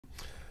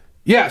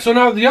Yeah, so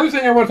now the other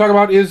thing I want to talk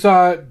about is,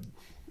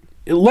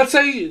 let's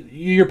say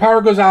your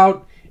power goes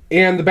out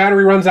and the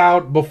battery runs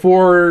out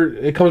before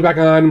it comes back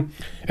on,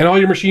 and all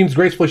your machines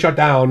gracefully shut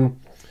down,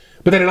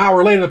 but then an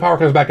hour later the power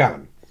comes back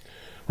on,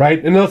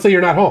 right? And let's say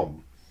you're not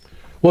home.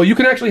 Well, you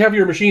can actually have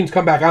your machines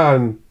come back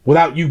on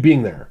without you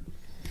being there.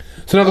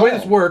 So now the way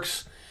this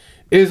works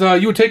is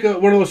you would take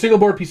one of those single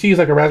board PCs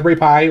like a Raspberry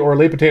Pi or a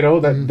Lay Potato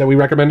that we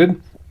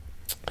recommended,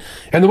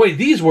 and the way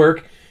these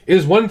work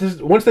is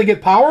once they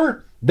get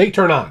power, they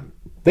turn on.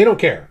 They don't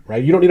care,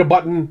 right? You don't need a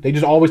button. They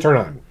just always turn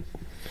on.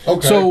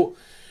 Okay. So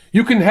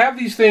you can have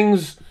these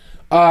things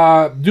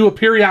do a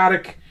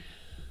periodic,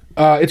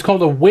 it's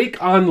called a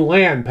wake on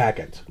LAN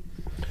packet.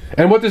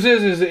 And what this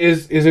is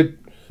it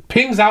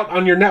pings out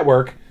on your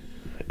network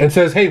and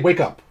says, hey, wake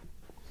up.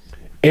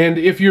 And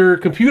if your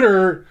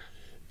computer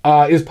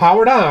is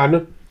powered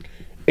on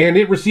and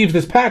it receives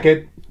this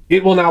packet,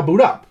 it will now boot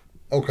up.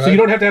 Okay. So you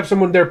don't have to have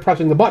someone there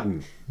pressing the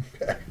button.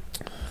 Okay.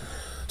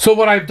 So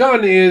what I've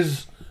done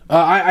is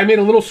I made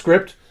a little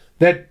script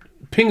that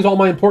pings all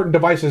my important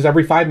devices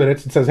every 5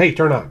 minutes and says, hey,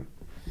 turn on.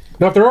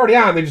 Now, if they're already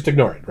on, they just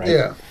ignore it, right?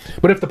 Yeah.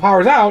 But if the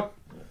power's out,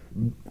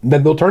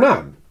 then they'll turn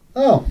on.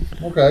 Oh,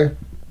 okay.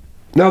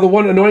 Now, the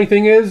one annoying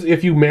thing is,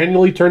 if you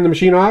manually turn the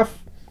machine off,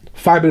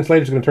 5 minutes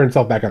later, it's going to turn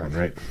itself back on,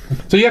 right?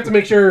 So you have to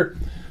make sure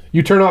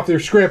you turn off your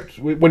script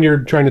when you're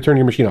trying to turn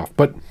your machine off.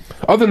 But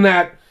other than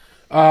that,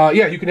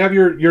 yeah, you can have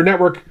your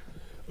network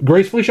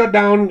gracefully shut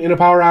down in a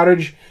power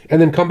outage and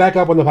then come back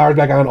up when the power's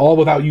back on, all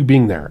without you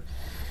being there.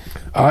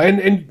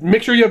 And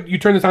make sure you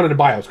turn this on into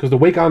BIOS, because the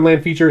wake on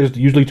LAN feature is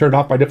usually turned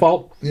off by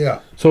default. Yeah.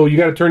 So you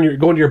got to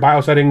go into your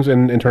BIOS settings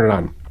and turn it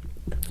on.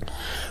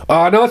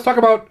 Now let's talk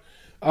about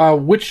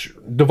which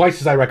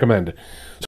devices I recommend.